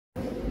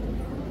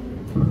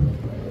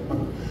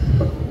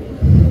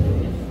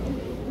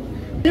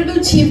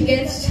Honorable Chief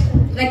Guest,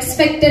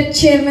 respected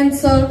Chairman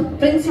Sir,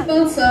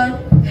 Principal Sir,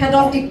 Head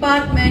of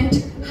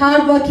Department,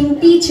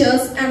 hard-working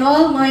teachers and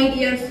all my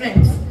dear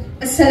friends.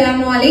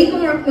 Assalamu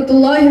alaikum wa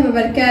rahmatullahi wa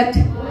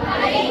barakatuh.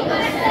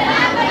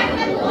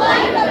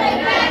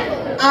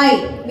 I,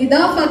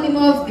 NIDA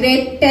FATIMA of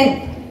grade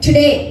 10.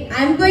 Today,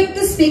 I am going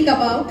to speak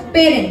about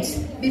parents.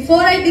 Before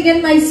I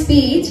begin my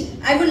speech,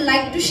 I would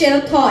like to share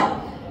a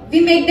thought. We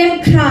make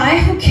them cry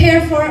who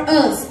care for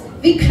us.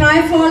 We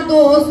cry for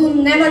those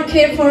who never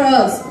care for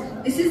us.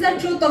 This is the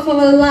truth of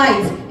our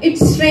life. It's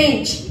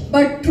strange,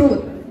 but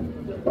truth.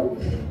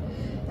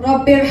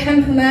 Rabbi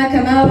रहम्हुमा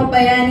कमा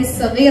रब्बयानी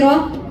सगीरा,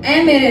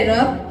 ऐ मेरे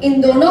रब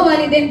इन दोनों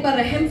वालिदैन पर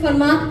रहम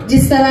फरमा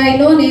जिस तरह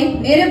इन्होंने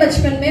मेरे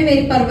बचपन में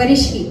मेरी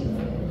परवरिश की.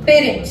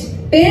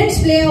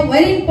 Parents play a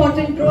very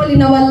important role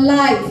in our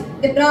life.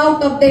 They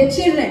brought up their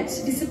children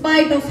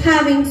despite of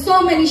having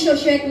so many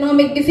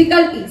socio-economic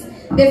difficulties.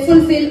 They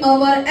fulfill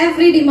our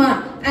every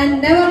demand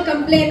and never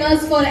complain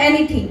us for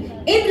anything.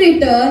 In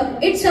return,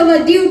 it's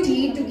our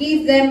duty to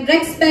give them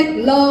respect,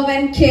 love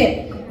and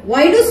care.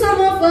 Why do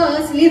some of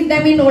us leave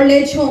them in old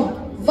age home?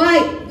 Why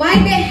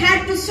they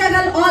had to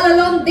struggle all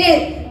alone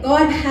there?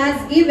 God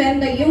has given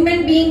the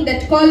human being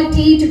that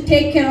quality to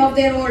take care of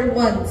their old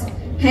ones.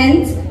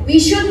 Hence, we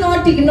should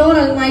not ignore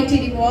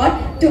Almighty reward.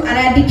 To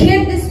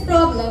eradicate this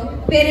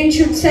problem, parents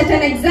should set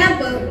an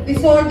example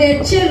before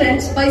their children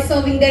by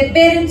serving their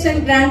parents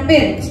and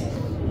grandparents.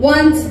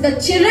 Once the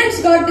children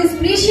got this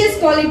precious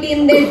quality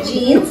in their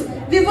genes,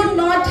 we would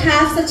not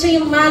have such a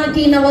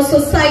humanity in our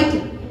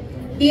society.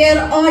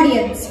 Dear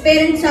audience,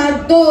 parents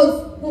are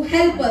those who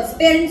help us,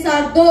 parents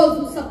are those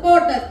who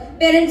support us,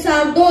 parents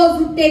are those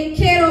who take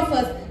care of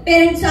us,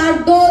 parents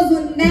are those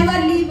who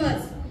never leave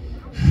us.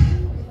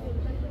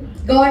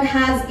 God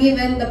has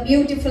given the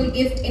beautiful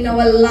gift in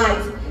our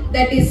life,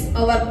 that is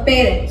our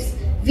parents.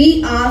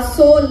 We are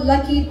so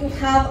lucky to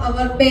have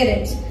our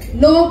parents.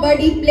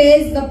 Nobody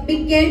plays the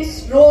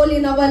biggest role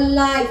in our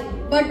life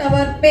but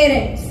our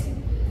parents.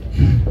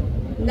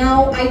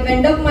 Now I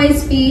end up my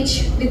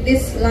speech with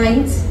these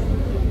lines.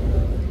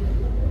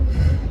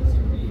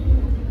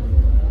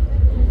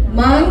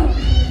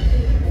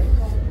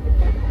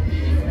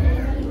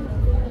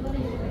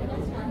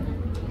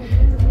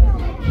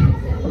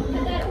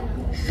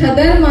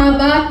 खदर माँ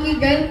बाप की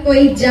अगर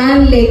कोई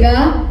जान लेगा,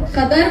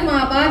 खदर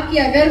माँ बाप की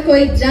अगर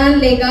कोई जान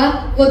लेगा,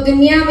 वो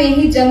दुनिया में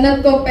ही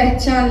जन्नत को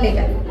पहचान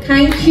लेगा.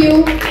 Thank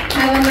you.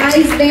 Have a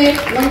nice day.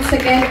 Once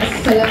again,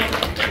 अस्सलाम.